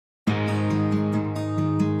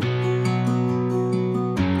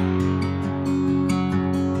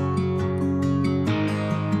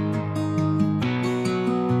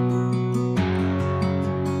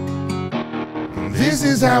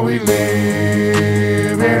is how we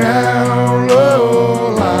live in our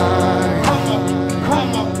low life.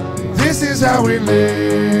 This is how we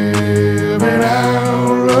live in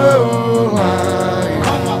our low life.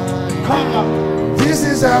 This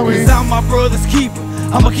is how we. 'Cause I'm my brother's keeper,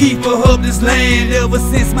 I'm a keeper of this land. Ever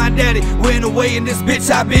since my daddy went away in this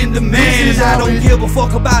bitch, I've been the man. I don't give a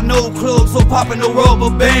fuck about no clubs or popping no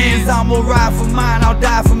rubber bands. I'ma ride for mine, I'll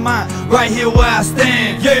die for mine, right here where I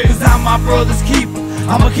stand. Yeah, 'cause I'm my brother's keeper,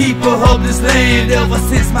 I'm a keeper of this land. Ever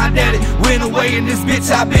since my daddy went away in this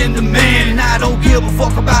bitch, I've been the man. And I don't give a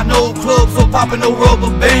fuck about no clubs or popping no rubber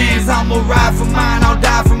bands. I'ma ride for mine, I'll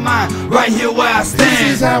die for mine, right here where I stand.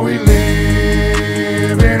 This is how we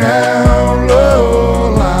live in our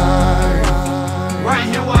low life. Right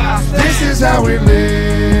here where I stand. This is how we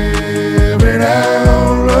live in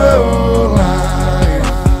our low life.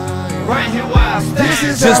 Right here where I stand. This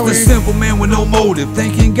is Just how a we. simple man with no motive,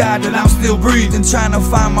 thanking God that I'm still breathing, trying to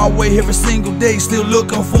find my way every single day, still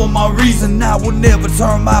looking for my reason. I will never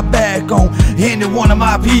turn my back on any one of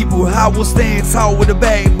my people. I will stand tall with a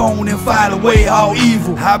backbone and fight away all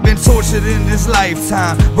evil. I've been tortured in this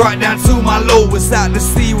lifetime, brought down to my lowest, out to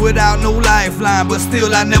sea without no lifeline, but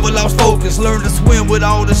still I never lost focus. Learned to swim with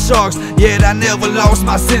all the sharks, yet I never lost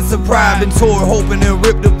my sense of pride. Been torn open and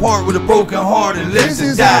ripped apart with a broken heart and left This to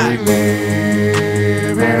is how we die.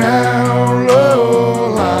 live in our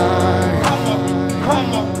low life.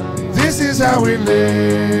 This is how we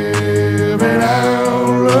live in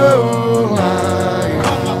our low life.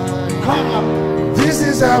 This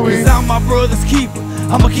is how we. 'Cause I'm my brother's keeper,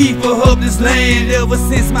 I'm a keeper of this land. Ever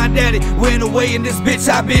since my daddy went away in this bitch,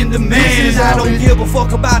 I've been the man. I don't give a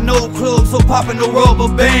fuck about no clubs or popping no rubber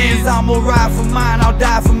bands. I'ma ride for mine, I'll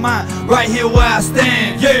die for mine, right here where I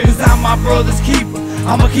stand. Yeah, 'cause I'm my brother's keeper,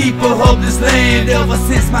 I'm a keeper of this land. Ever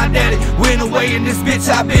since my daddy went away in this bitch,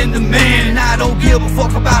 I've been the man. And I don't give a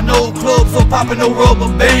fuck about no clubs or popping no rubber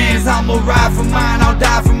bands. I'ma ride for mine, I'll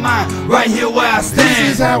die for mine, right here where I stand.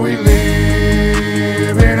 This is how we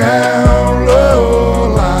live in our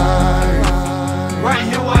low life. Right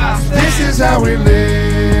here where I stand. This is how we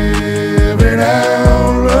live in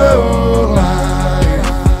our low life.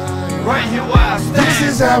 Right here where I stand. This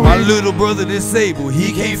is how My we. little brother disabled,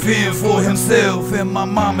 he can't fend for himself. And my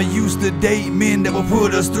mama used to date men that would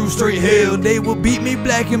put us through straight hell. They would beat me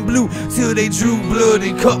black and blue till they drew blood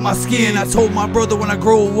and cut my skin. I told my brother when I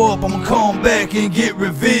grow up, I'ma come back and get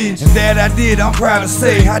revenge. And that I did, I'm proud to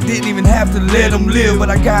say. I didn't even have to let him live, but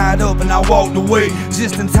I got up and I walked away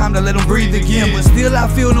just in time to let him breathe again. But still I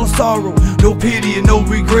feel no sorrow, no pity and no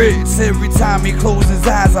regrets. Every time he closes his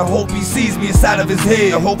eyes, I hope he sees me inside of his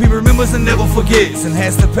head. I hope he remembers and never forgets and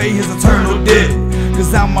has to pay his eternal debt.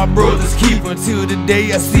 'Cause I'm my brother's keeper until the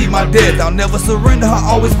day I see my death. I'll never surrender, I'll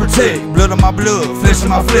always protect. Blood of my blood, flesh of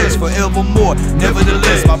my flesh, forevermore.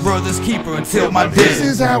 Nevertheless, my brother's keeper until my This death.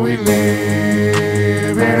 is how we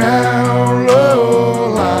live in our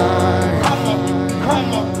low life.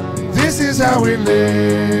 This is how we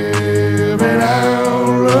live in our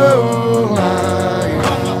low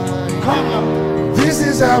life. This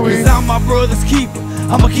is how we. 'Cause I'm my brother's keeper,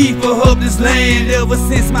 I'm a keeper of this land. Ever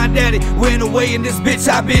since my daddy went away in this bitch,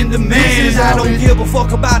 I've been the man. I don't give a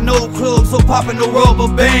fuck about no clubs or popping no rubber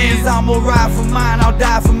bands. I'ma ride for mine, I'll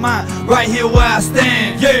die for mine, right here where I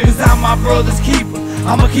stand. Yeah, 'cause I'm my brother's keeper,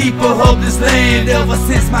 I'm a keeper of this land. Ever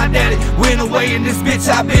since my daddy went away in this bitch,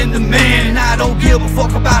 I've been the man. And I don't give a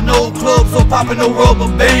fuck about no clubs or popping no rubber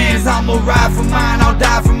bands. I'ma ride for mine, I'll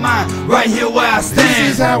die for mine, right here where I stand. This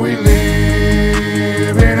is how we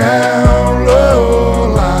live in our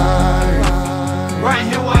low life. Right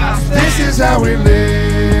here where I stand. This is how we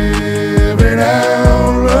live in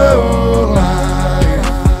our low life.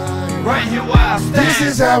 Right here where I stand. This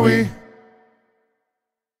is how we.